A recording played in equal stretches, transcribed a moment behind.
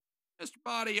Mr.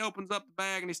 Body opens up the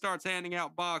bag and he starts handing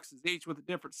out boxes, each with a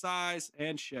different size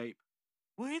and shape.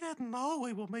 We didn't know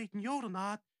we were meeting you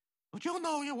tonight, but you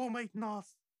know you were meeting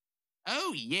us.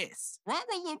 Oh, yes. What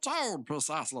were you told,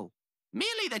 precisely?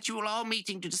 Merely that you were all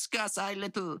meeting to discuss our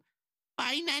little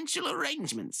financial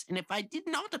arrangements, and if I did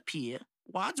not appear,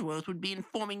 Wadsworth would be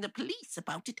informing the police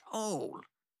about it all.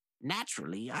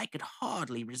 Naturally, I could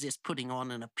hardly resist putting on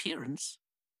an appearance.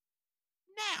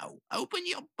 Now, open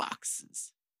your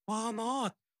boxes. Why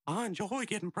not? I enjoy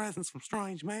getting presents from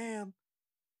strange men.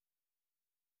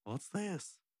 What's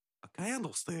this? A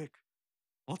candlestick.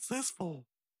 What's this for?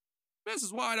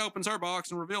 Mrs. White opens her box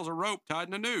and reveals a rope tied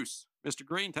in a noose. Mr.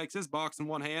 Green takes his box in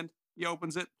one hand. He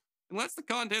opens it and lets the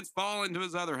contents fall into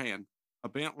his other hand, a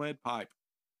bent lead pipe.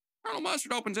 Colonel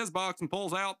Mustard opens his box and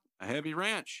pulls out a heavy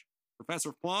wrench.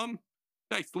 Professor Plum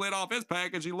takes the lid off his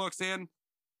package. He looks in.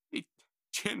 He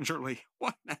gingerly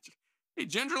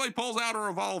pulls out a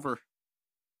revolver.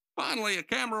 Finally, a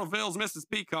camera reveals Mrs.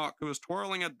 Peacock, who is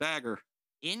twirling a dagger.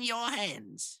 In your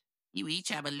hands, you each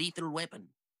have a lethal weapon.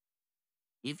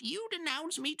 If you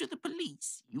denounce me to the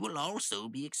police, you will also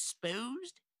be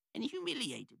exposed and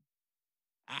humiliated.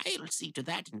 I'll see to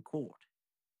that in court.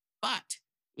 But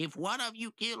if one of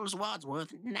you kills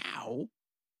Wadsworth now,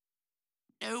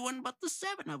 no one but the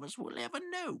 7 of us will ever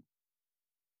know.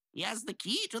 He has the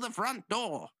key to the front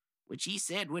door, which he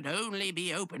said would only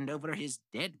be opened over his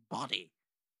dead body.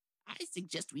 I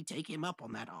suggest we take him up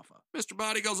on that offer. Mr.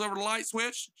 Body goes over to the light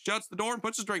switch, shuts the door, and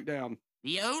puts his drink down.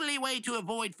 The only way to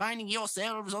avoid finding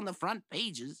yourselves on the front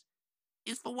pages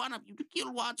is for one of you to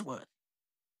kill Wadsworth.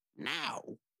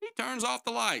 Now. He turns off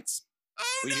the lights.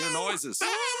 Oh, we hear noises.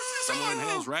 Someone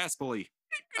inhales raspily.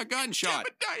 A gunshot.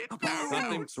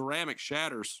 Something ceramic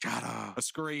shatters. Shut up. A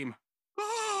scream.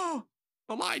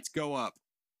 The lights go up.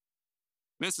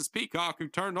 Mrs. Peacock, who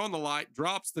turned on the light,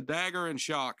 drops the dagger in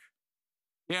shock.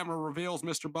 Camera reveals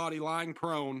Mr. Body lying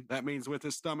prone. That means with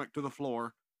his stomach to the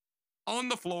floor. On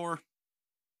the floor.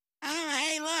 Oh,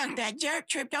 hey, look, that jerk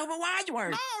tripped over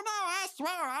Wadsworth. No, I swear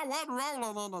I wasn't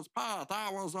rolling in his path.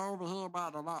 I was over here by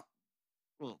the lot.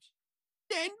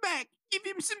 Stand back, give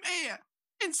him some air,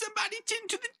 and somebody tend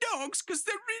to the dogs, because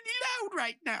they're really loud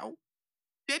right now.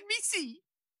 Let me see.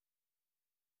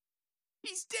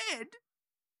 He's dead.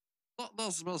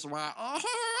 This Miss White. Who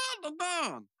had the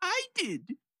gun? I did.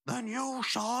 Then you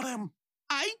shot him.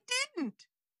 I didn't.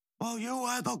 Well, you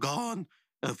had the gun.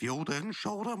 If you didn't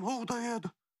shoot him, who did?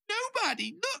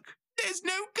 Nobody. Look, there's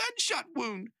no gunshot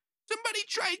wound. Somebody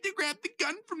tried to grab the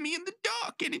gun from me in the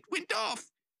dark, and it went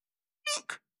off.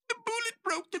 Look, the bullet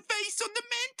broke the face on the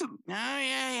mantle. Oh,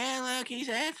 yeah, look, he's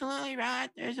absolutely right.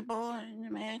 There's a bullet in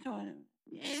the mantle.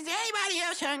 Is anybody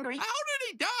else hungry? How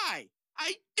did he die?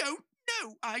 I don't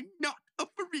know. I'm not a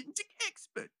forensic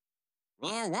expert.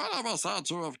 Well, one of us had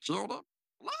to have killed him.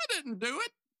 Well, I didn't do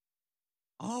it.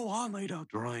 Oh, I need a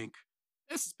drink.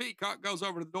 Mrs. Peacock goes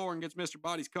over to the door and gets Mr.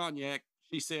 Body's cognac.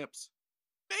 She sips.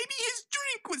 Maybe his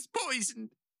drink was poisoned.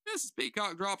 Mrs.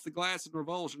 Peacock drops the glass in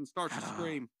revulsion and starts to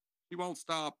scream. She won't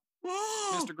stop.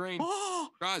 Mr. Green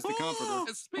tries to comfort her.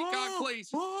 Mrs. Peacock, please.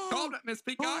 Calm down, Miss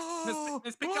Peacock.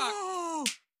 Miss Peacock.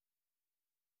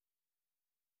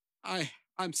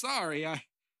 I'm sorry. I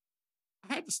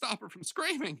had to stop her from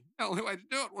screaming. The only way to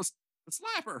do it was to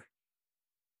slap her.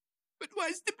 But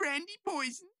was the brandy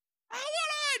poison? How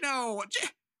would I know?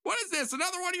 What is this?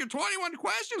 Another one of your 21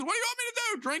 questions? What do you want me to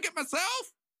do? Drink it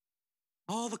myself?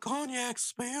 Oh, the cognac's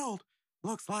spilled.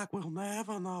 Looks like we'll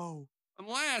never know.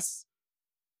 Unless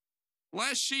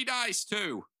she dies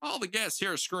too. All the guests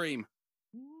here scream.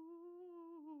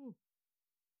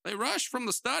 They rush from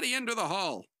the study into the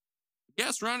hall. The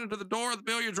guests run into the door of the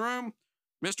billiards room.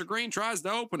 Mr. Green tries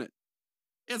to open it.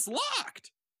 It's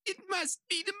locked. It must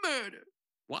be the murder.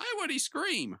 Why would he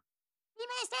scream? You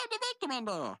must have the victim in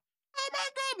there. Oh, my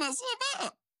goodness,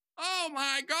 Yvette. Oh,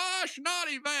 my gosh, not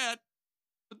Yvette.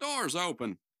 The door's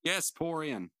open. Guests pour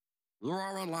in. You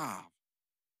are alive.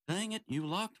 Dang it, you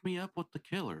locked me up with the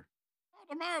killer.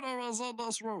 The murder is in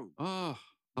this room.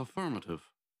 Affirmative.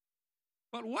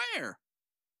 But where?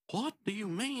 What do you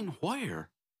mean, where?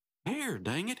 Here,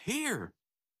 dang it, here.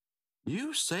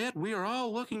 You said we are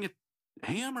all looking at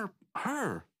him or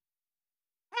her.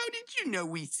 How did you know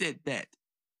we said that?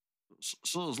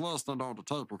 She's listening on the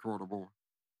tape recorder, boy.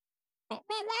 But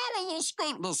why were you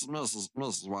screaming? This is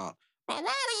Mrs. White. But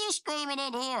why were you screaming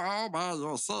in here all by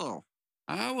yourself?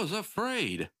 I was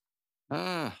afraid.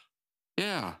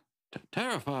 Yeah,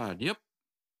 terrified, yep.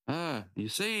 You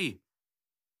see,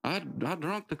 I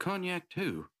drunk the cognac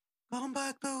too. Come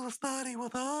back to the study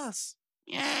with us.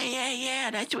 Yeah,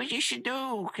 that's what you should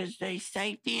do, because there's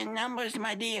safety in numbers,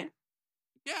 my dear.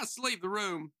 Guests leave the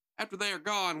room. After they are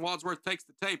gone, Wadsworth takes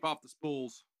the tape off the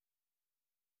spools.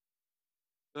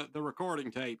 The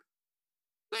recording tape.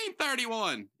 Scene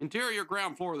 31, interior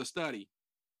ground floor of the study.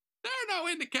 There no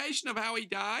indication of how he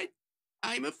died?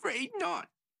 I'm afraid not.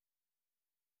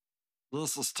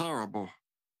 This is terrible.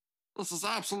 This is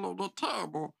absolutely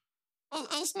terrible.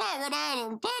 It's not what I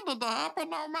intended to happen.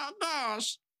 Oh my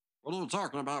gosh. What are you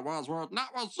talking about, Wadsworth? Not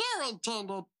what you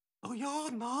intended. Oh, you're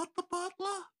not the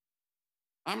butler?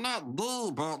 I'm not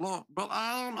the butler, but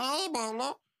I am a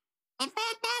butler. In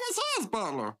fact, I was his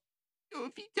butler. So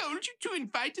if he told you to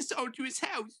invite us all to his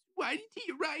house, why did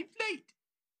he arrive late?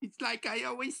 It's like I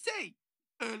always say,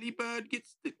 early bird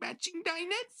gets the matching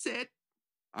dinette set.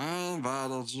 I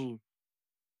invited you.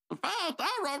 In fact,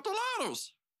 I wrote the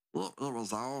letters. It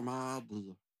was all my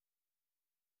idea.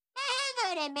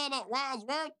 Hang on a minute,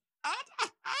 Wadsworth. I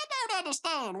don't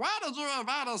understand. Why did you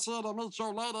invite us here to meet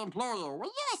your late employer? Were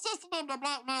you assisting him to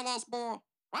blackmail us, boy?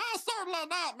 Why, certainly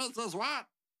not, Mrs. White.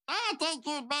 I think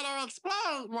you'd better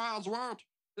explain, Wadsworth.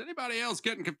 Is anybody else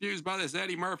getting confused by this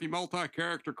Eddie Murphy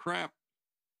multi-character crap?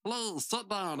 Please sit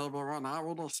down, everyone. I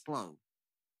will explain.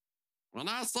 When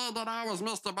I said that I was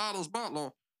Mr. Body's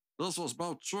butler, this was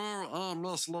both true and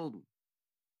misleading.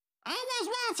 I was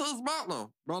once his butler,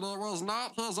 but it was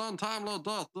not his untimely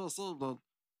death this evening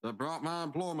that brought my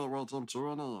employment with him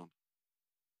to an end.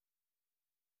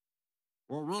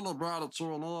 What really brought it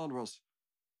to an end was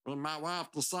when my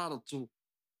wife decided to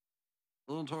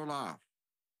end her life.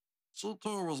 She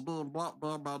too was being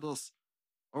blackmailed by this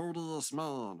odious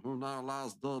man who now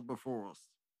lies dead before us.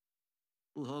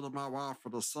 He hated my wife for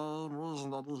the same reason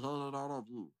that he hated all of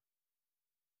you.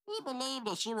 He believed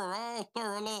that you were all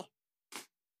thoroughly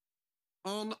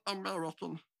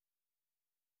un-American.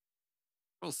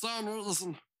 For some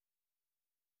reason,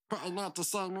 probably not the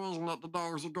same reason that the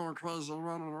dogs are going crazy and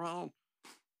running around,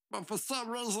 but for some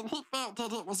reason he felt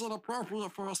that it was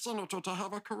inappropriate for a senator to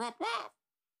have a corrupt wife,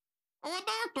 or a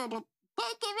doctor to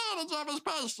take advantage of his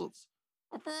patients,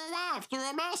 or for a wife to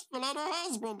emasculate her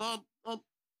husband, and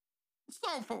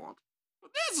so forth.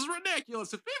 But this is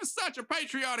ridiculous. If he was such a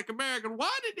patriotic American,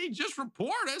 why didn't he just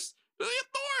report us to the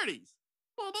authorities?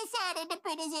 He decided to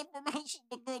put his information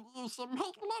to good use and make a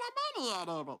lot of money out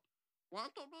of it.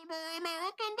 What could be more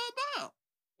American than that?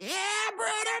 Yeah,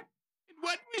 brother. And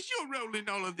what was your role in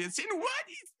all of this? And what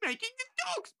is making the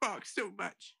dogs bark so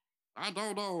much? I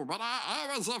don't know, but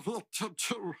I was a victim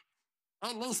too.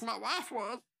 At least my wife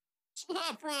was. She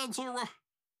had friends who were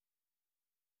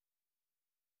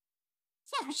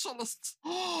socialists.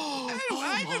 Oh,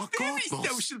 I'm a very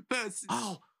social person.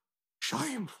 Oh,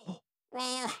 shameful.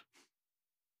 Well,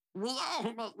 we all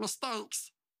make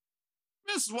mistakes.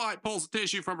 Mrs. White pulls a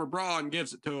tissue from her bra and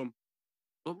gives it to him.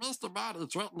 But Mr. Body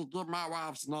threatened to give my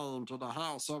wife's name to the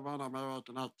House of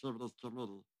Un-American Activities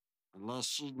Committee unless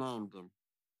she named him.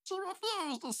 She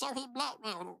refused, and so he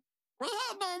blackmailed her. We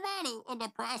had no money, and the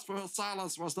price for his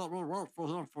silence was that we worked for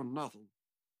him for nothing.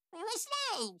 We were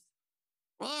slaves.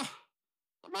 Well,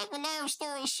 to make a long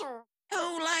story short,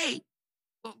 Too late.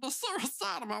 the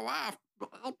suicide of my wife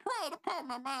preyed upon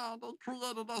my mind and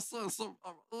created a sense of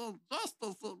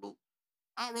injustice in me.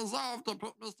 I resolved to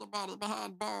put Mr. Body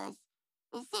behind bars.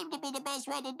 It seemed to be the best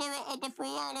way to do it and to free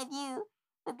all of you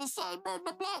from the same burden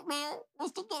of blackmail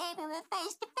was to get everyone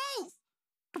face to face,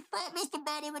 confront Mr.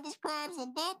 Body with his crimes,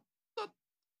 and then turn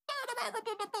him over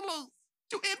to the police.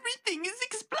 So everything is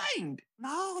explained.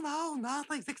 No,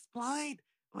 nothing's explained.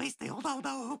 We still don't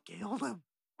know who killed him.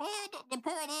 Well, the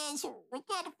point is, we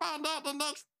got to find out the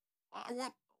next, how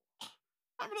long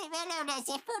that's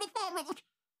 45 minutes.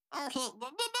 Okay,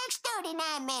 the next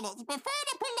 39 minutes before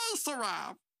the police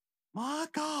arrive. My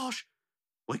gosh,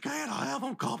 we can't have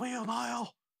him come here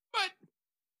now. But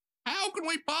how can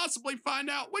we possibly find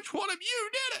out which one of you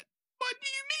did it? What do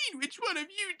you mean, which one of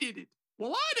you did it?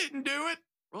 Well, I didn't do it.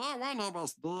 Well, one of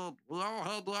us did. We all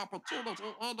had the opportunity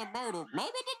and the motive.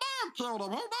 Maybe the dog killed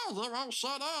him. Who knows? He won't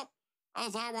shut up.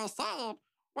 As I was saying,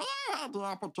 we all had the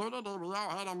opportunity. We all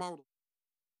had a motive.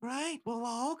 Great, we'll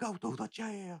all go to the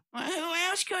chair. Well, who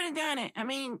else could have done it? I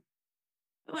mean,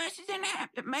 who else is in the house?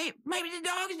 Maybe the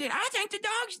dogs did it. I think the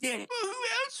dogs did it. Well, who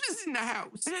else was in the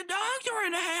house? The dogs were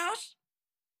in the house.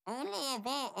 Only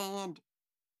Yvette and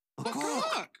The The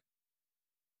cook. cook.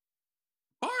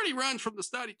 Party runs from the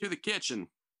study to the kitchen.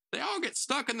 They all get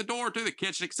stuck in the door to the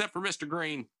kitchen except for Mr.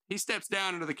 Green. He steps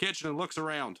down into the kitchen and looks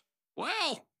around.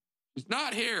 Well, he's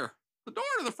not here. The door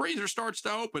to the freezer starts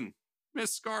to open.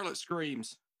 Miss Scarlet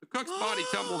screams. The cook's body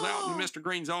tumbles out into Mr.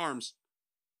 Green's arms.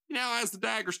 He now has the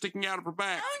dagger sticking out of her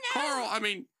back. Oh,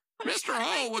 no. Mr.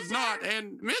 Ho was not,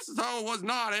 and Mrs. Ho was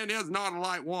not, and is not a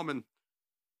light woman.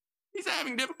 He's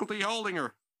having difficulty holding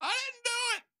her. I didn't do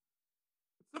it.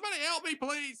 help me,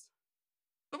 please!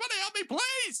 Somebody help me,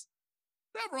 please!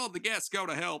 Several of the guests go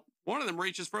to help. One of them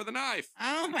reaches for the knife.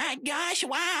 Oh my gosh,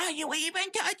 why are you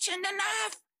even touching the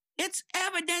knife? It's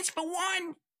evidence for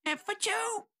one and for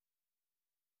two.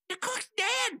 The cook's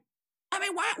dead. I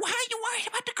mean, why are you worried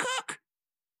about the cook?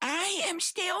 I am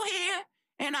still here,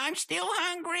 and I'm still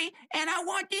hungry, and I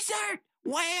want dessert.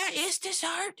 Where is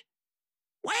dessert?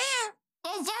 Where?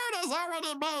 Dessert is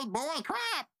already made, boy.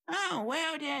 Crap. Oh,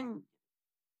 well then,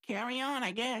 carry on,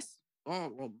 I guess.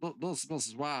 Oh, well, this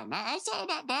is why. Now, I say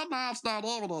that knife's not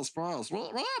evidence for us. We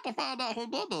have to find out who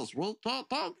did this. We can't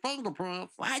take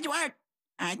fingerprints. Wadsworth,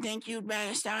 I think you'd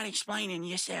better start explaining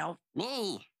yourself.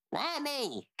 Me? Why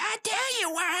me? I tell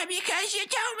you why, because you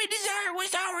told me dessert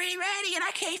was already ready and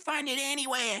I can't find it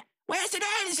anywhere. Where's it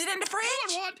at? Is it in the Who would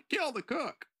fridge? want to kill the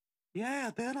cook?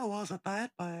 Yeah, dinner wasn't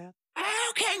that bad.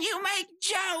 How can you make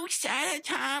jokes at a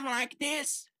time like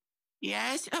this?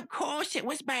 Yes, of course it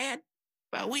was bad,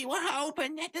 but we were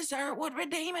hoping that dessert would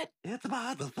redeem it. It's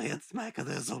my defense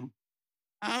mechanism.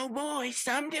 Oh boy,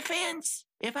 some defense.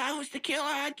 If I was the killer,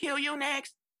 I'd kill you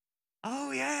next.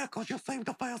 Oh, yeah, 'cause you seem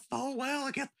to feel so well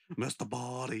against Mr.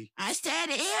 Body. I said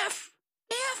if.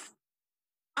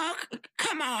 Oh,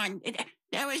 come on.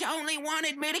 There is only one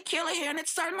admitted killer here, and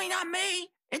it's certainly not me.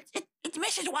 It's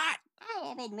Mrs. White.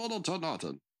 I'm admitted to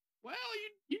nothing. Well,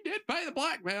 you did pay the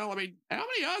blackmail. I mean, how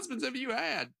many husbands have you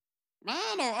had?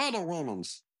 Mine or other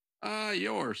women's?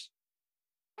 Yours.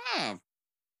 5.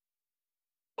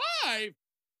 5?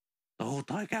 Don't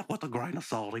take that with a grain of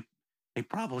salt. He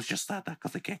probably just said that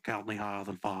 'cause he can't count any higher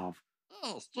than 5.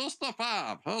 Yes, just a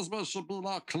 5. Husbands should be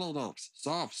like Kleenex.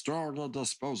 Soft, strong, and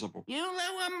disposable. You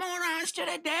lower morons to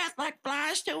the death like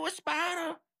flies to a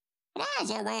spider. Flies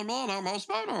are where men are most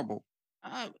vulnerable.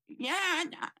 Yeah,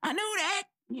 I knew that.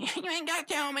 You ain't got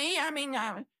to tell me. I mean,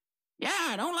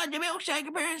 yeah, don't let the milkshake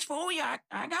appearance fool you.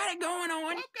 I got it going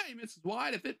on. Okay, Mrs.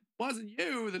 White, if it wasn't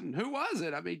you, then who was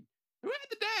it? I mean, who had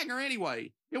the dagger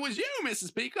anyway? It was you,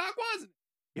 Mrs. Peacock, wasn't it?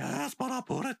 Yes, but I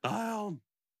put it down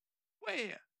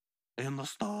Where? in the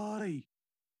study.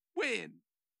 When?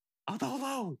 I don't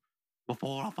know.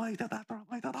 Before I fainted, after I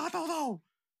fainted, I don't know.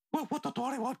 Well, with the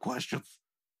 21 questions.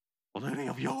 But any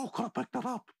of y'all could have picked it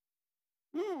up.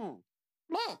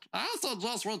 Look, I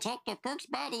suggest we take the cook's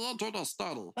body into the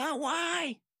study. But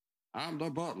why? I'm the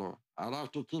butler. I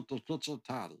like to keep the kitchen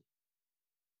tidy.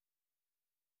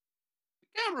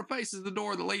 The camera faces the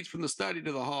door that leads from the study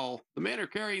to the hall. The men are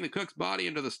carrying the cook's body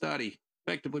into the study,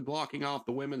 effectively blocking off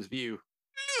the women's view.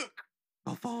 Look!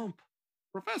 Ka-thump.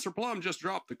 Professor Plum just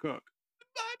dropped the cook. The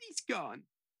body's gone.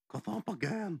 Ka-thump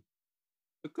again.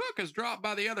 The cook is dropped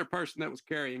by the other person that was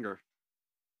carrying her.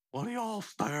 What are y'all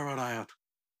staring at?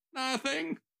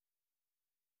 Nothing.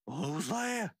 Who's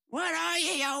there? What are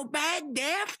you, old bad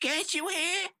deaf? Can't you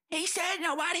hear? He said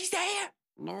nobody's there.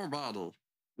 Nobody.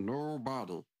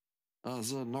 Nobody.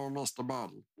 As in, no Mr.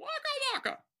 Body. Waka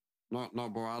waka. No,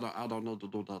 boy, I don't need to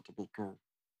do that to be cool.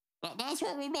 That's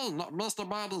what we mean. Mr.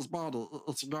 Body's body,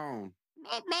 it's gone.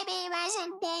 Maybe he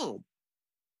wasn't dead.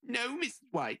 No, Mrs.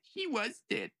 White, he was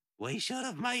dead. We should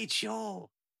have made sure.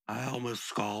 Ow, Miss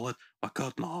Scarlet, by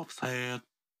cutting off his head.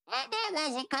 That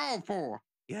wasn't called for.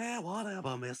 Yeah, whatever,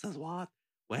 Mrs. Watt.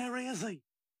 Where is he?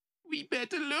 We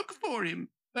better look for him.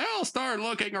 They all start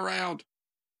looking around.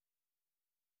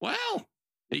 Well,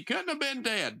 he couldn't have been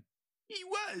dead. He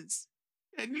was.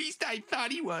 At least I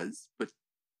thought he was. But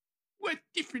what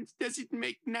difference does it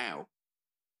make now?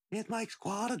 It makes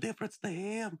quite a difference to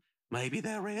him. Maybe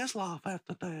there is life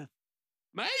after death.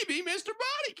 Maybe Mr.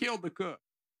 Body killed the cook.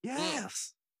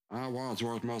 Yes.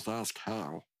 Wadsworth must ask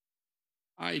how.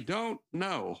 I don't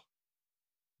know.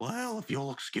 Well, if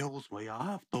you'll excuse me, I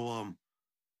have to,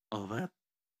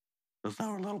 is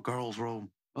there a little girl's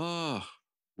room?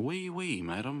 Oui,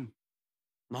 madam.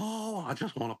 No, I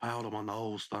just want to powder my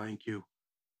nose, thank you.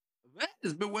 That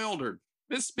is bewildered.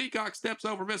 Miss Peacock steps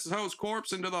over Mrs. Ho's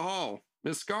corpse into the hall.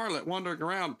 Miss Scarlet, wandering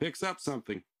around, picks up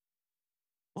something.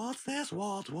 What's this,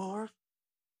 Wadsworth?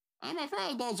 I'm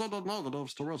afraid those are the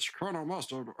negatives to which Colonel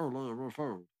Mustard earlier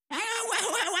referred.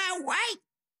 Oh, wait.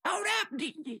 Hold up.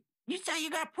 You say you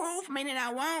got proof, meaning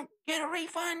I won't get a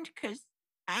refund? Because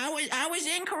I was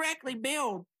incorrectly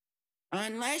billed.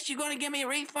 Unless you're going to give me a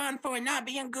refund for it not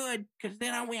being good, because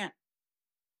then I win.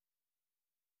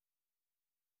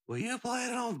 Were you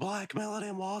planning on blackmailing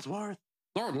him, Wadsworth?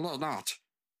 Certainly not.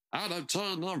 I'd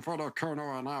obtained them for the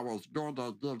Colonel, and I was going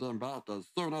to give them back as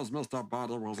soon as Mr.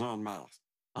 Body was unmasked.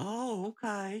 Oh,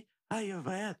 okay. Hey,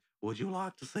 Yvette, would you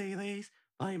like to see these?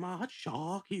 They might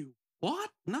shock you. What?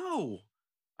 No.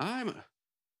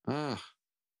 Y'all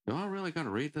really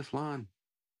gonna read this line?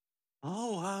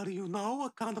 Oh, how do you know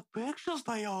what kind of pictures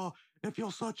they are if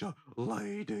you're such a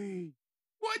lady?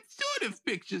 What sort of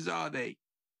pictures are they?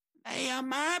 They are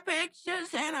my pictures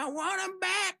and I want them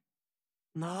back.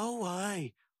 No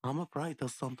way. I'm afraid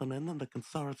there's something in them that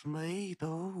concerns me,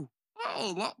 too.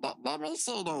 Hey, let me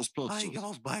see those pictures. Hey, get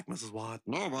those back, Mrs. White.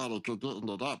 Nobody could get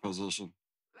into that position.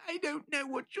 I don't know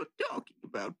what you're talking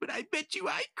about, but I bet you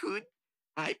I could.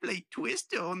 I play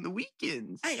Twister on the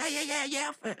weekends.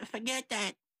 Yeah, forget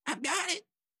that. I've got it.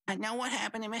 I know what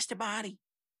happened to Mr. Body.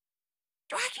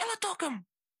 Dracula took him.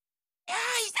 Yeah,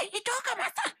 he took him.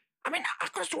 I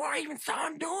could have swore I even saw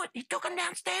him do it. He took him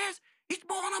downstairs. He's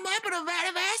pulling him up in a vat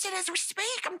of acid as we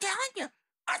speak. I'm telling you.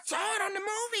 I saw it on the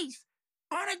movies.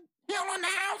 On a hill on the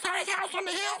house, on his house on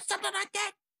the hill, something like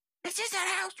that. This is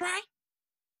that house, right?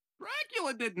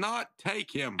 Dracula did not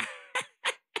take him.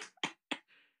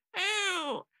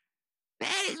 Oh,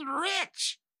 that is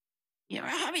rich. You're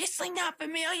obviously not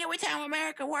familiar with how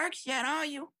America works yet, are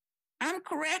you? I'm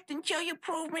correct until you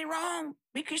prove me wrong,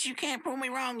 because you can't prove me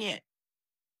wrong yet.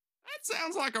 That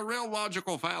sounds like a real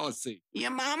logical fallacy.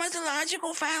 Your mama's a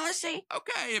logical fallacy?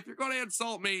 Okay, if you're going to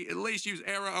insult me, at least use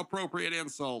era-appropriate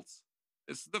insults.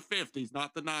 It's the 50s,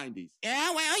 not the 90s.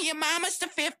 Yeah, well, your mama's the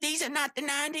 50s and not the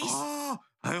 90s. Oh,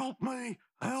 help me.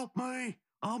 Help me.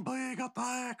 I'm being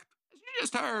attacked. As you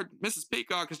just heard, Mrs.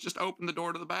 Peacock has just opened the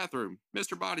door to the bathroom.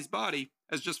 Mr. Body's body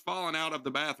has just fallen out of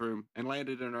the bathroom and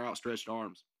landed in her outstretched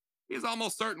arms. He is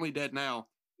almost certainly dead now.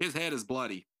 His head is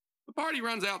bloody. The party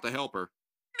runs out to help her.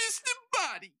 Mr.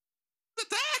 Body!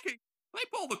 Attacking! They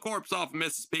pull the corpse off of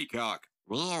Mrs. Peacock.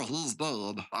 Well, he's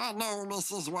dead. I know,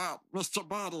 Mrs. White. Mr.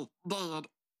 Body, dead.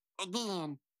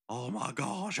 Again. Oh my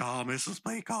gosh, Mrs.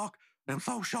 Peacock. I'm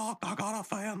so shocked I got a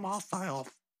fan myself.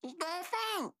 He's gonna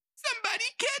faint. Somebody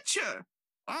catch her!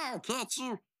 I'll catch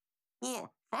you. Here,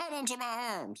 fall into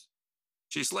my arms.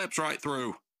 She slips right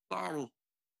through. Sorry.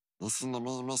 Listen to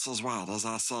me, Mrs. White, as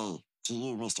I say. To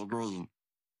you, Mr. Green.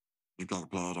 You got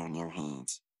blood on your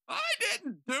hands. I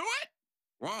didn't do it!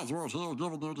 Wadsworth here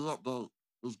giving you the update.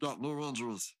 He's got new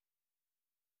injuries.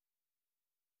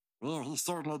 Well, he's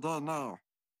certainly dead now.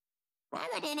 Why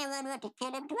would anyone want to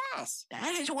kill him twice?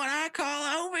 That is what I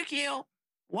call overkill.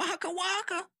 Waka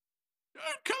waka.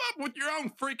 Dude, come up with your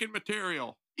own freaking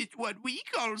material. It's what we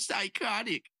call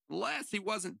psychotic. Unless he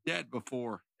wasn't dead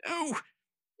before. Oh,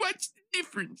 what's the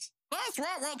difference? That's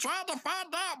what we're trying to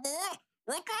find out, boy.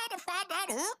 We're trying to find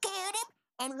out who killed him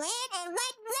and when and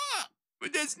what.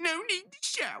 But there's no need to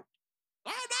shout.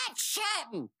 I'm not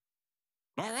shouting.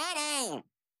 Go right on.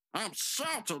 I'm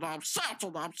shouting.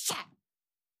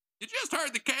 You just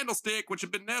heard the candlestick, which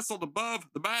had been nestled above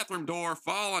the bathroom door,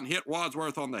 fall and hit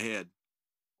Wadsworth on the head.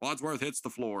 Wadsworth hits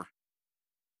the floor.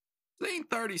 Scene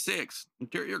 36,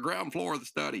 interior ground floor of the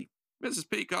study. Mrs.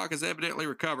 Peacock has evidently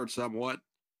recovered somewhat.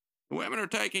 The women are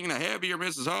taking the heavier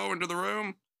Mrs. O into the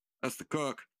room. That's the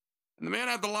cook. And the men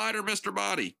have the lighter Mr.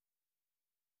 Body.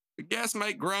 The guests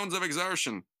make groans of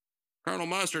exertion. Colonel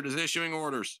Mustard is issuing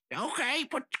orders. Okay,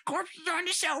 put the corpses on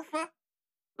the sofa.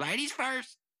 Ladies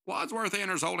first. Wadsworth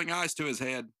enters holding ice to his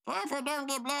head. If I don't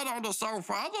get blood on the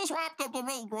sofa, I just wrapped up the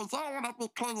meat grease. I don't want to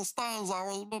clean the stains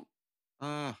all evening.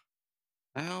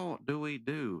 How do we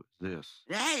do this?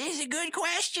 That is a good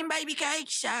question, baby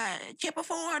cakes. Tip a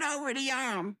forward over the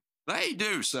arm. They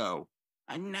do so.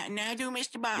 Now do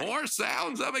Mr. Body. More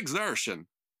sounds of exertion.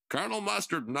 Colonel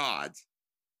Mustard nods.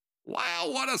 Wow,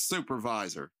 what a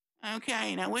supervisor.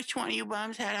 Okay, now which one of you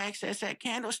bums had access to that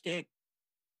candlestick?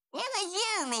 It was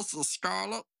you, Mrs.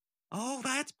 Scarlet. Oh,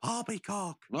 that's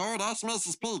Poppycock. No, that's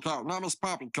Mrs. Peacock, not Miss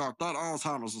Poppycock. That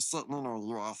Alzheimer's is sitting in her,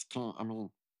 you ass can't.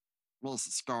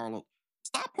 Mrs. Scarlet.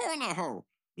 Stop pouring at her.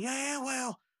 Yeah,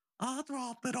 well, I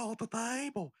dropped it on the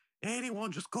table.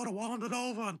 Anyone just could have wandered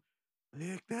over and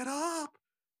picked it up.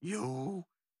 You,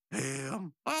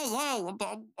 him. Hey, look,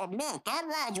 I'm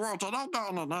Wadsworth and I've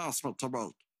got an announcement to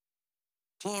make.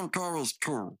 Tim Curry's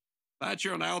cool. That's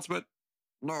your announcement?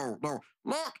 No.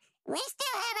 Look, we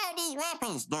still have all these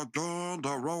weapons. The gun,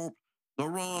 the rope, the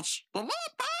wrench, the lead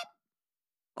pipe.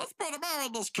 Let's put them all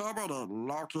in this cupboard and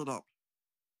lock it up.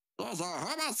 There's a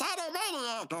homicidal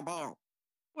maniac about.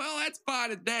 Well, that's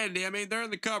fine and dandy. I mean, they're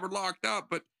in the cupboard locked up,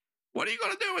 but what are you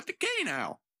going to do with the key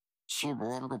now? Sure,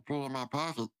 boy, I'm going to put it in my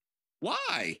pocket.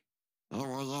 Why? That way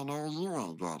I know you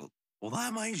ain't got it. Well,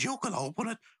 that means you can open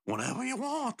it whenever you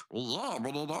want. Yeah,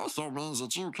 but it also means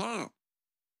that you can't.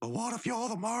 But what if you're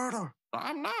the murderer?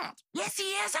 I'm not. Yes, he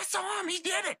is. I saw him. He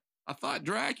did it. I thought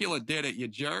Dracula did it, you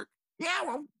jerk. Yeah,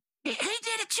 well, he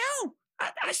did it too.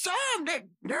 I saw him.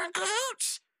 They're in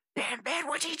cahoots. They're in bed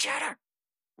with each other.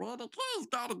 Well, the key's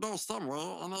got to go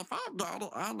somewhere, and if I've got it,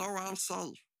 I know I'm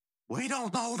safe. We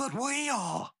don't know that we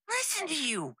are. Listen to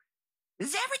you.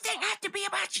 Does everything have to be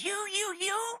about you?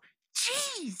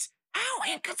 Jeez,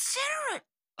 how inconsiderate.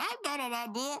 I've got an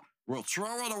idea. We'll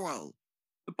throw it away.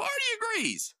 The party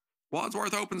agrees.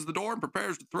 Wadsworth opens the door and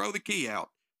prepares to throw the key out.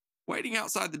 Waiting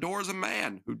outside the door is a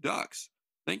man who ducks,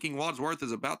 thinking Wadsworth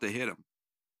is about to hit him.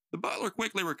 The butler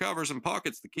quickly recovers and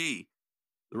pockets the key.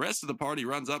 The rest of the party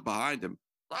runs up behind him.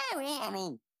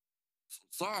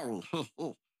 Sorry.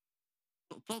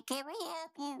 Can we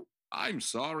help you? I'm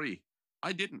sorry.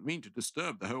 I didn't mean to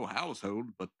disturb the whole household,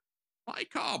 but my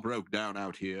car broke down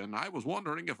out here, and I was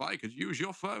wondering if I could use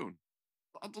your phone.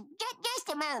 Just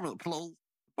a moment, please.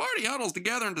 The party huddles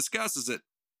together and discusses it.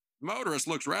 The motorist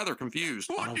looks rather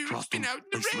confused. I don't trust him.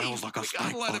 He smells like a We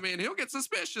snake. gotta let him in. He'll get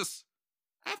suspicious.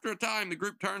 After a time, the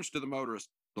group turns to the motorist.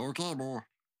 Okay, boy.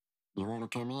 You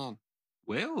want to come in?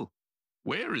 Well,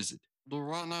 where is it?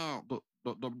 Right now, the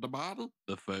body?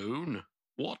 The phone?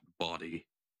 What body?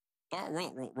 Oh,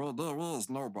 well, there is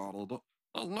nobody.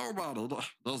 There's nobody.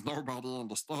 There's nobody in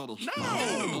the study.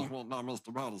 No! Well, not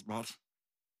Mr. Body's body.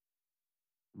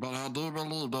 But I do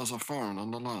believe there's a phone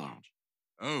in the lounge.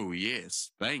 Oh,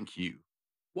 yes. Thank you.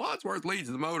 Wadsworth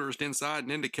leads the motorist inside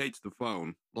and indicates the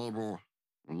phone. Hey, boy,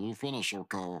 when you finish your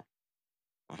call,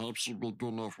 perhaps you'd be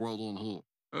good enough wait in here.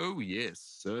 Oh,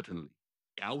 yes, certainly.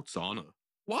 Scout's honor.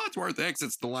 Wadsworth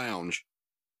exits the lounge.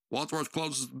 Wadsworth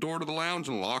closes the door to the lounge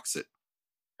and locks it.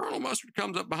 Colonel Mustard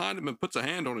comes up behind him and puts a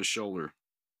hand on his shoulder.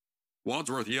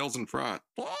 Wadsworth yells in fright.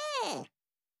 Oh,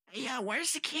 Hey,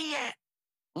 where's the key at?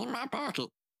 in my pocket.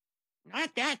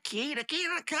 Not that key. The key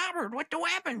to the cupboard with the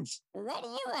weapons. What do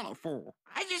you want it for?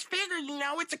 I just figured,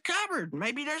 it's a cupboard.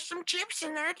 Maybe there's some chips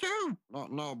in there, too.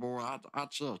 No, boy, I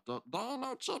checked. There ain't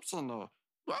no chips in there.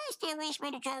 You still wish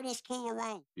me to throw this key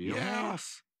away?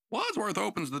 Yes. Wadsworth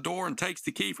opens the door and takes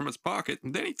the key from his pocket,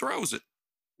 and then he throws it.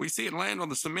 We see it land on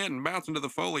the cement and bounce into the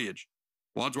foliage.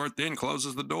 Wadsworth then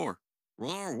closes the door.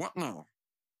 Well, what now?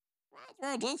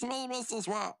 Well, it's me, Mrs.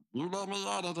 White. You let me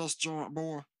out of this joint,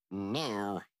 boy.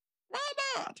 No. Why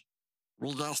not?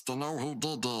 We got to know who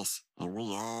did this, and we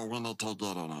all in it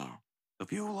together now.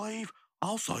 If you leave,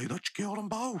 I'll say that you killed them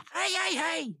both.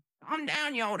 Hey. Calm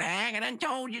down, you old hag. I done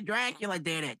told you Dracula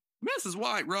did it. Mrs.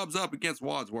 White rubs up against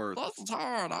Wadsworth. This is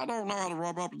hard. I don't know how to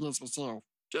rub up against myself.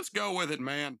 Just go with it,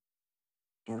 man.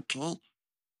 Okay?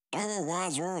 Oh,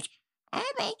 Wadsworth, I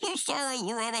make you sorry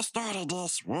you ever started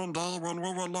this one day when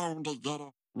we were alone together.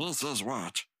 Mrs.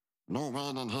 White, no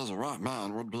man in his right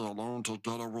mind would be alone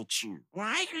together with you. Well,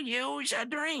 I could use a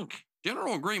drink.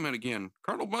 General agreement again.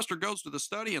 Colonel Mustard goes to the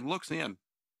study and looks in.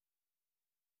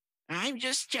 I'm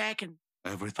just checking.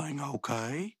 Everything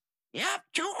okay? Yep,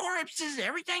 2 corpses.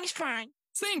 Everything's fine.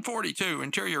 Scene 42,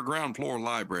 interior ground floor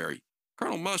library.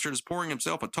 Colonel Mustard is pouring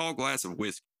himself a tall glass of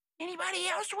whiskey. Anybody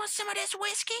else want some of this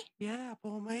whiskey? Yeah,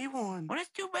 pour me one. Well,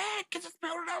 that's too bad, because it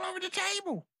spilled it all over the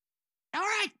table. All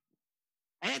right.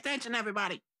 Pay attention,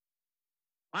 everybody.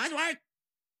 Wadsworth,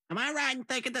 am I right in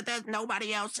thinking that there's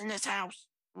nobody else in this house?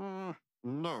 No.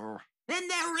 Then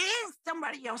there is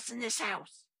somebody else in this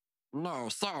house. No,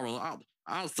 sorry.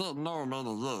 I said no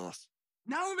many years.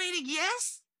 No meaning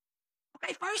yes?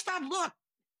 Okay, first off, look.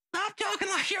 Stop talking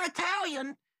like you're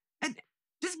Italian and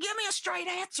just give me a straight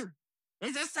answer.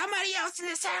 Is there somebody else in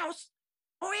this house?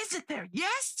 Or isn't there?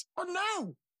 Yes or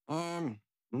no?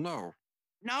 No.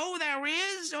 No, there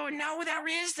is, or no, there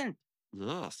isn't.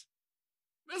 Yes.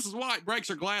 Mrs. White breaks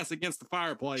her glass against the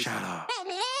fireplace. Shut up.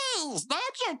 Please,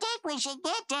 don't you think we should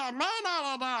get that man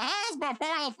out of the house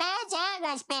before he finds out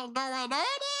what's been going on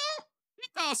here? She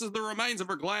tosses the remains of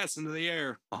her glass into the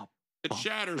air. It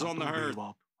shatters on the hearth.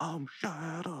 I'm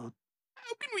shattered.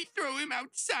 How can we throw him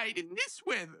outside in this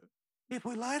weather? If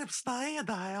we let him stay in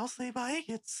the house, he may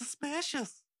get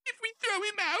suspicious. If we throw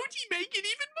him out, he may get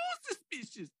even more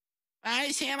suspicious. I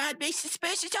him, I'd be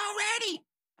suspicious already.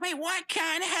 I mean, what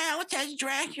kind of house has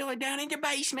Dracula down in the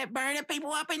basement burning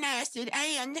people up in acid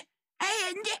and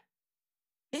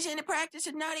is in the practice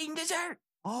of not eating dessert?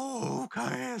 Oh, who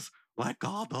cares? Let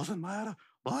God doesn't matter.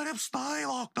 Let him stay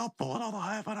locked up for another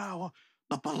half an hour.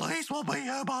 The police will be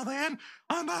here by then,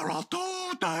 and there are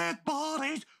 2 dead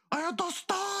bodies in the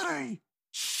study.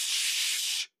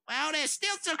 Shh. Well, there's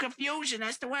still some confusion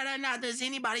as to whether or not there's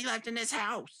anybody left in this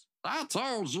house. I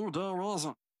told you there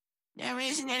isn't. There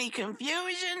isn't any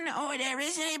confusion, or there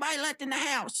isn't anybody left in the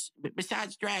house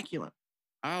besides Dracula.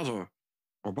 Either,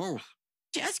 or both.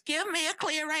 Just give me a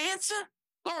clear answer.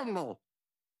 Certainly.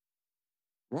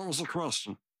 What was the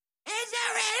question? Is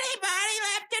there anybody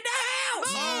left in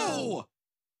the house? No!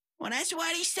 Well, that's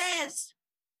what he says.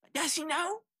 But does he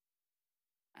know?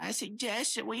 I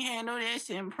suggest that we handle this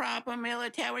in proper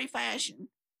military fashion.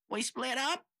 We split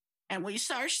up, and we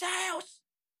search the house.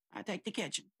 I take the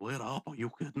kitchen. Split up? Are you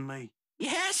kidding me?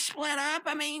 Yes, split up.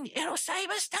 I mean, it'll save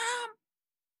us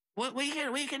time. We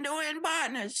can do it in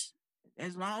partners,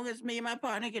 as long as me and my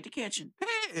partner get the kitchen.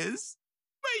 Pairs?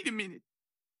 Wait a minute.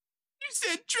 You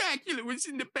said Dracula was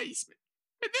in the basement.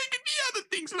 And there could be other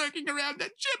things lurking around.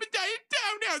 That Jebediah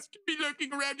Townhouse could be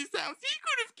lurking around his house. He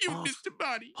could have killed Pops. Mr.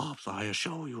 Body. Pops, I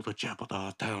assure you the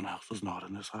Jebediah Townhouse is not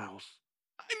in this house.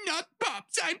 I'm not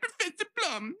Pops. I'm Professor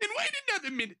Plum. And wait another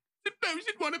minute. Suppose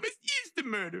that one of us is the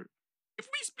murderer. If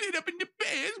we split up into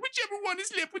pairs, whichever one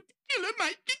is left with the killer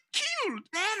might get killed.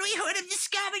 Then we would have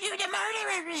discovered who the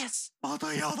murderer is. But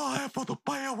the other half of the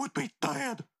pair would be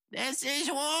dead. This is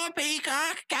war,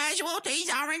 Peacock. Casualties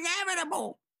are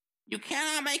inevitable. You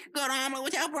cannot make a good omelet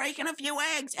without breaking a few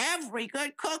eggs. Every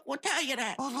good cook will tell you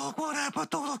that. But look what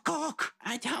happened to the cook.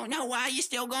 I don't know why you're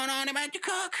still going on about the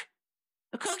cook.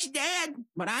 The cook's dead,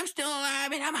 but I'm still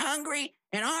alive and I'm hungry.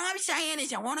 And all I'm saying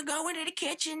is I want to go into the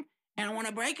kitchen and I want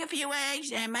to break a few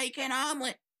eggs and make an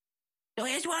omelet. So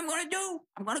here's what I'm going to do.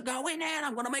 I'm going to go in there and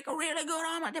I'm going to make a really good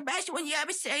omelet. The best one you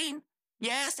ever seen.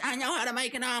 Yes, I know how to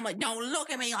make an omelet. Don't look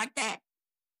at me like that.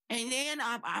 And then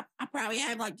I'll probably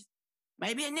have like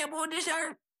maybe a nibble of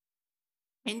dessert.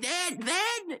 And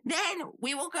then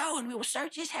we will go and we will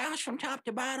search his house from top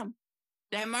to bottom.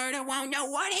 That murder won't know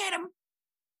what hit him.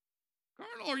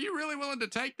 Colonel, are you really willing to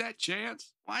take that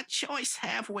chance? What choice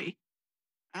have we?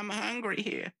 I'm hungry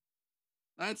here.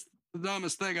 That's the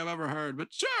dumbest thing I've ever heard, but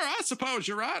sure, I suppose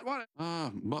you're right. What?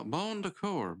 Bon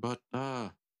decor, but,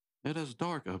 it is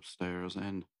dark upstairs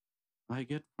and I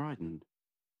get frightened.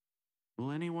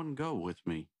 Will anyone go with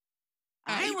me?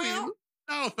 I will.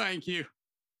 No, thank you.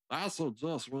 I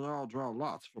suggest we all draw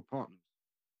lots for partners.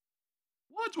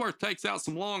 Wadsworth takes out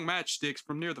some long matchsticks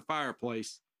from near the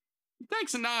fireplace. He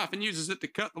takes a knife and uses it to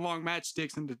cut the long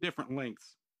matchsticks into different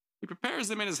lengths. He prepares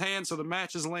them in his hand so the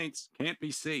match's lengths can't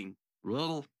be seen.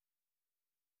 Ready?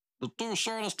 The two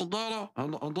shortest together,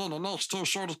 and then the next two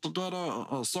shortest together,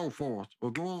 and so forth.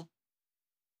 Agree?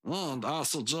 And I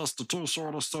suggest the two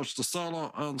shortest touch the cellar,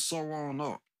 and so on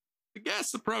up. The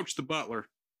guests approach the butler.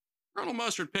 Colonel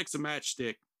Mustard picks a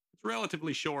matchstick. It's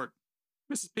relatively short.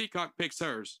 Mrs. Peacock picks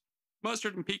hers.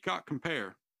 Mustard and Peacock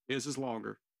compare. His is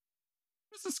longer.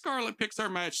 Mrs. Scarlet picks her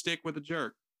matchstick with a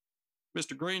jerk.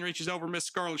 Mr. Green reaches over Miss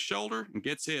Scarlet's shoulder and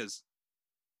gets his.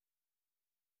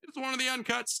 It's one of the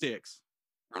uncut sticks.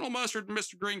 Colonel Mustard and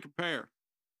Mr. Green compare.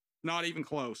 Not even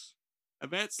close.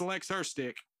 Yvette selects her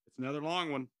stick. It's another long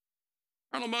one.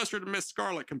 Colonel Mustard and Miss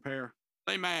Scarlet compare.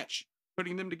 They match,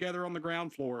 putting them together on the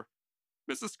ground floor.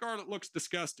 Mrs. Scarlet looks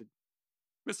disgusted.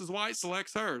 Mrs. White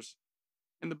selects hers.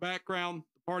 In the background,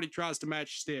 the party tries to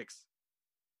match sticks.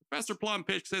 Professor Plum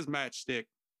picks his matchstick.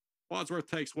 Wadsworth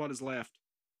takes what is left.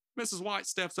 Mrs. White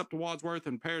steps up to Wadsworth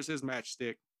and pairs his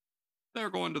matchstick. They're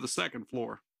going to the second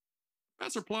floor.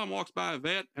 Professor Plum walks by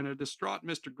Yvette and a distraught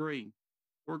Mr. Green.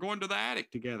 We're going to the attic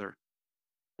together.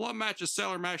 Plum matches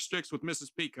cellar matchsticks with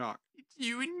Mrs. Peacock. It's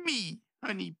you and me,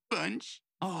 honey bunch.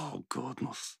 Oh,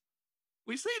 goodness.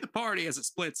 We see the party as it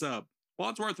splits up.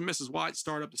 Wadsworth and Mrs. White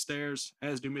start up the stairs,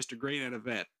 as do Mr. Green and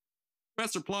Yvette.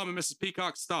 Professor Plum and Mrs.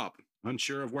 Peacock stop,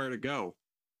 unsure of where to go.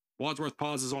 Wadsworth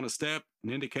pauses on a step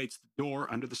and indicates the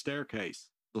door under the staircase.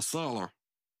 The cellar.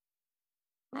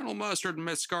 Colonel Mustard and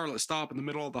Miss Scarlet stop in the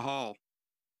middle of the hall.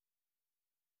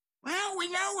 Well,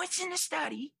 we know what's in the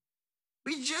study.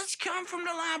 We just come from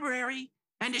the library,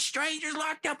 and the stranger's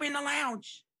locked up in the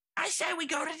lounge. I say we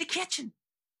go to the kitchen.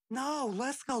 No,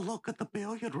 let's go look at the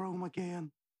billiard room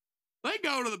again. They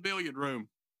go to the billiard room.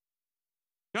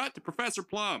 Cut to Professor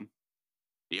Plum.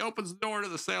 He opens the door to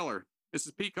the cellar.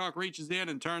 Mrs. Peacock reaches in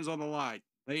and turns on the light.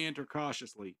 They enter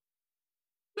cautiously.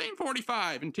 Scene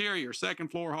 45, interior, second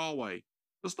floor hallway.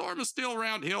 The storm is still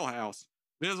around Hill House,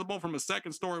 visible from a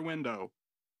second-story window.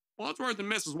 Wadsworth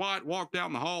and Mrs. White walk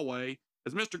down the hallway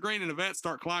as Mr. Green and Yvette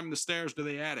start climbing the stairs to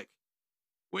the attic.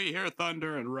 We hear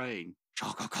thunder and rain.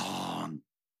 Chaka Khan.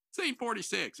 Scene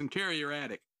 46, interior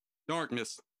attic.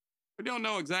 Darkness. We don't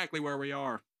know exactly where we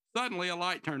are. Suddenly, a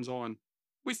light turns on.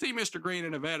 We see Mr. Green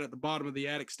and Yvette at the bottom of the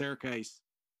attic staircase.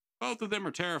 Both of them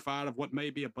are terrified of what may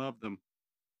be above them.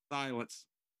 Silence.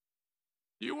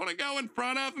 You want to go in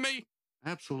front of me?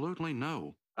 Absolutely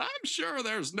no. I'm sure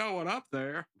there's no one up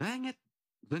there. Dang it.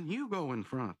 Then you go in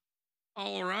front.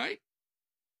 All right.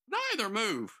 Neither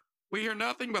move. We hear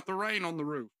nothing but the rain on the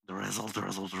roof. Drizzle,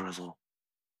 drizzle, drizzle.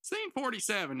 Scene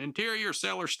 47, interior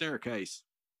cellar staircase.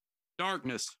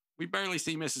 Darkness. We barely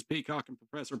see Mrs. Peacock and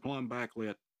Professor Plum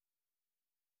backlit.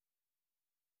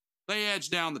 They edge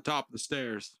down the top of the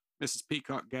stairs. Mrs.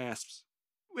 Peacock gasps.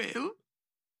 Well,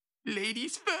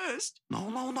 ladies first.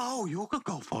 No, you can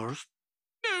go first.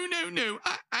 No.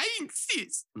 I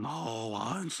insist. No,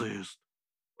 I insist.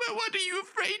 Well, what are you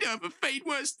afraid of? A fate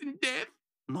worse than death?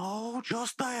 No,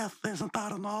 just death. Isn't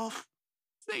that enough?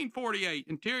 Scene 48,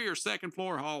 interior second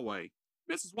floor hallway.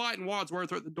 Mrs. White and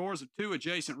Wadsworth are at the doors of two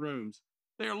adjacent rooms.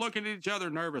 They are looking at each other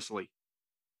nervously.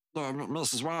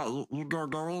 Mrs. White, you gonna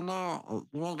go in there?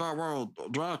 You ain't got worried.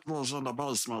 Dracula's in the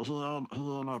basement. He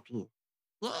ain't up here.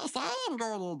 Yes, I am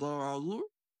going in there, are you?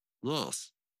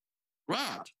 Yes.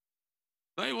 Right.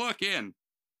 They look in.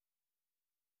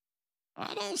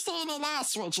 I don't see any light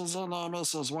switches in there,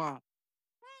 Mrs. White.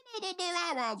 I need to do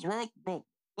our Wadsworth, but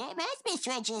there must be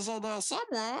switches in there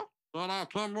somewhere. Then I'll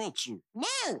come with you.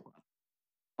 No!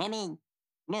 I mean,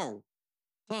 no.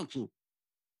 Thank you.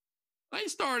 They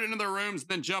start into their rooms,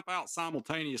 then jump out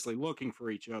simultaneously, looking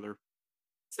for each other.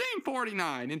 Scene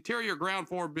 49, interior ground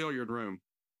floor billiard room.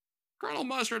 Colonel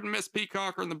Mustard and Miss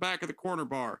Peacock are in the back of the corner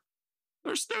bar.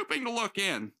 They're stooping to look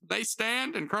in. They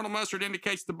stand, and Colonel Mustard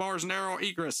indicates the bar's narrow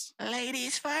egress.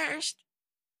 Ladies first.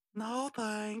 No,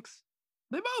 thanks.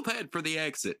 They both head for the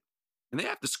exit, and they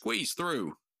have to squeeze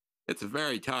through. It's a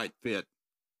very tight fit.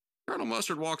 Colonel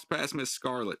Mustard walks past Miss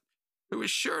Scarlet, who is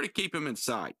sure to keep him in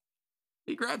sight.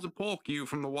 He grabs a pull cue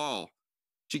from the wall.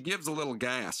 She gives a little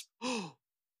gasp.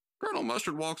 Colonel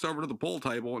Mustard walks over to the pool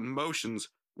table and motions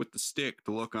with the stick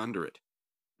to look under it.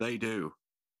 They do.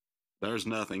 There's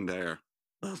nothing there.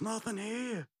 There's nothing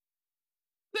here.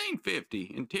 Scene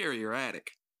 50, interior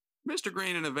attic. Mr.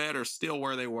 Green and Yvette are still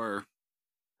where they were,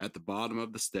 at the bottom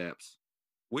of the steps.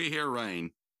 We hear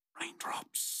rain.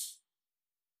 Raindrops.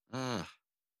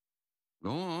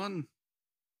 Go on.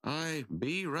 I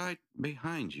be right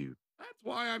behind you. That's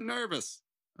why I'm nervous.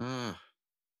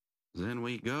 Then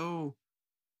we go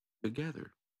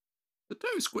together. The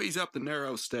two squeeze up the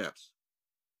narrow steps.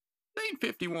 Scene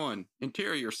 51,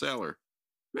 interior cellar.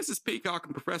 Mrs. Peacock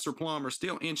and Professor Plum are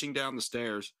still inching down the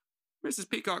stairs. Mrs.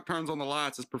 Peacock turns on the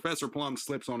lights as Professor Plum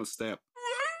slips on a step.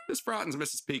 This frightens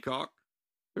Mrs. Peacock,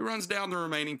 who runs down the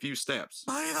remaining few steps.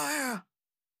 Stay there.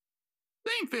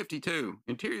 Scene 52,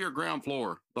 interior ground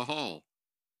floor, the hall.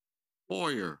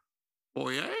 Foyer.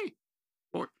 Foyer?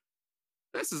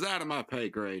 This is out of my pay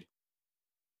grade.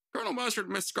 Colonel Mustard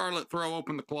and Miss Scarlet throw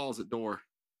open the closet door.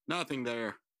 Nothing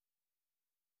there.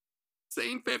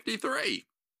 Scene 53,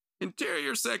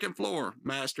 interior second floor,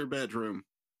 master bedroom.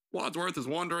 Wadsworth is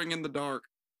wandering in the dark.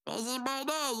 Is it by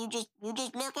there? You just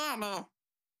look out now.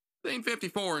 Scene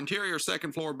 54, interior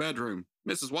second floor bedroom.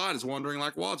 Mrs. White is wandering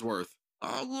like Wadsworth.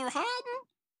 Are you hiding?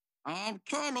 I'm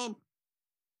coming.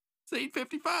 Scene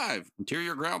 55,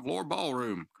 interior ground floor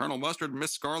ballroom. Colonel Mustard and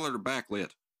Miss Scarlet are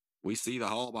backlit. We see the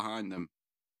hall behind them.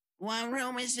 What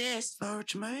room is this?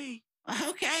 Search me.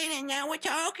 Okay, then now we're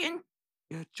talking.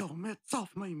 Get your mitts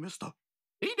off me, mister.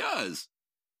 He does.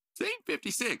 Scene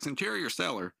 56, interior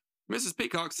cellar. Mrs.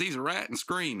 Peacock sees a rat and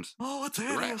screams. Oh, it's The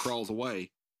rat hideous. crawls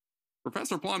away.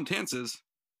 Professor Plum tenses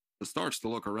and starts to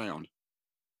look around.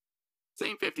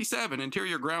 Scene 57,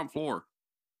 interior ground floor.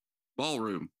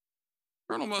 Ballroom.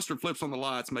 Colonel Mustard flips on the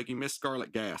lights, making Miss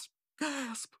Scarlet gasp.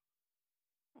 Gasp.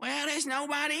 Well, there's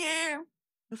nobody here.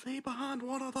 Is he behind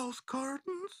one of those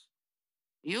curtains?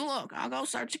 You look. I'll go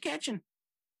search the kitchen.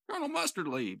 Colonel Mustard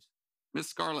leaves. Miss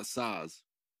Scarlet sighs.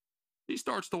 She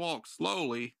starts to walk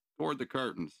slowly toward the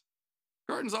curtains.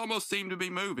 Curtains almost seem to be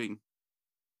moving,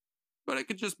 but it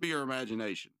could just be her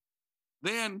imagination.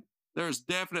 Then there's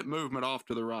definite movement off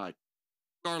to the right.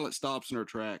 Scarlet stops in her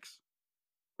tracks,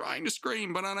 trying to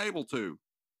scream but unable to.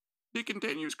 She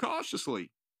continues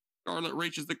cautiously. Scarlet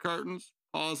reaches the curtains,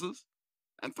 pauses,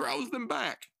 and throws them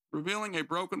back, revealing a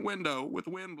broken window with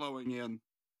wind blowing in.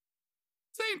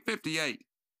 Scene 58,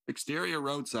 exterior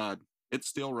roadside. It's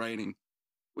still raining.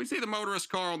 We see the motorist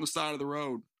car on the side of the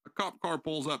road. A cop car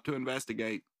pulls up to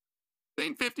investigate.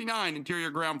 Scene 59, interior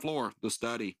ground floor, the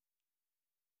study.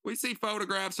 We see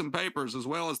photographs and papers as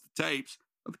well as the tapes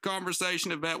of the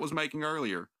conversation Yvette was making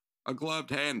earlier. A gloved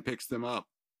hand picks them up.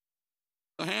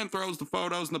 The hand throws the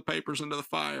photos and the papers into the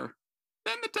fire.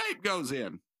 Then the tape goes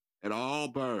in. It all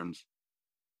burns.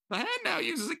 The hand now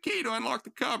uses a key to unlock the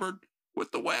cupboard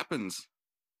with the weapons.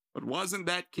 But wasn't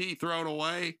that key thrown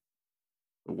away?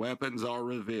 The weapons are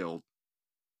revealed.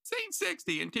 Scene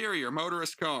 60, interior,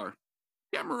 motorist car.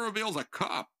 Camera reveals a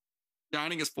cop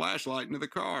shining his flashlight into the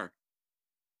car.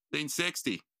 Scene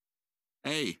 60,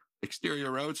 A,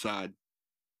 exterior roadside.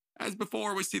 As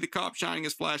before, we see the cop shining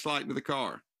his flashlight into the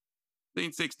car.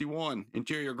 Scene 61,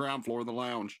 interior ground floor of the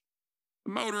lounge.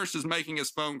 The motorist is making his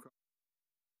phone call.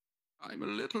 I'm a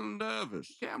little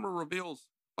nervous. Camera reveals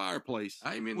fireplace.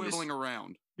 I'm in wiggling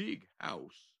around. Big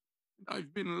house.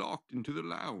 I've been locked into the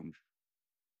lounge.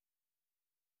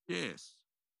 Yes.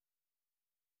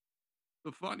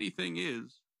 The funny thing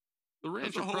is, the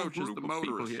ranch There's a whole approaches group the of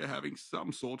people motorists here having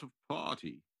some sort of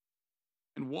party.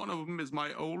 And one of them is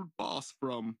my old boss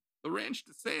from... The ranch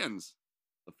descends.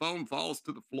 The phone falls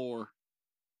to the floor.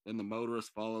 Then the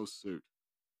motorist follows suit.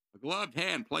 A gloved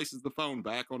hand places the phone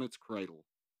back on its cradle.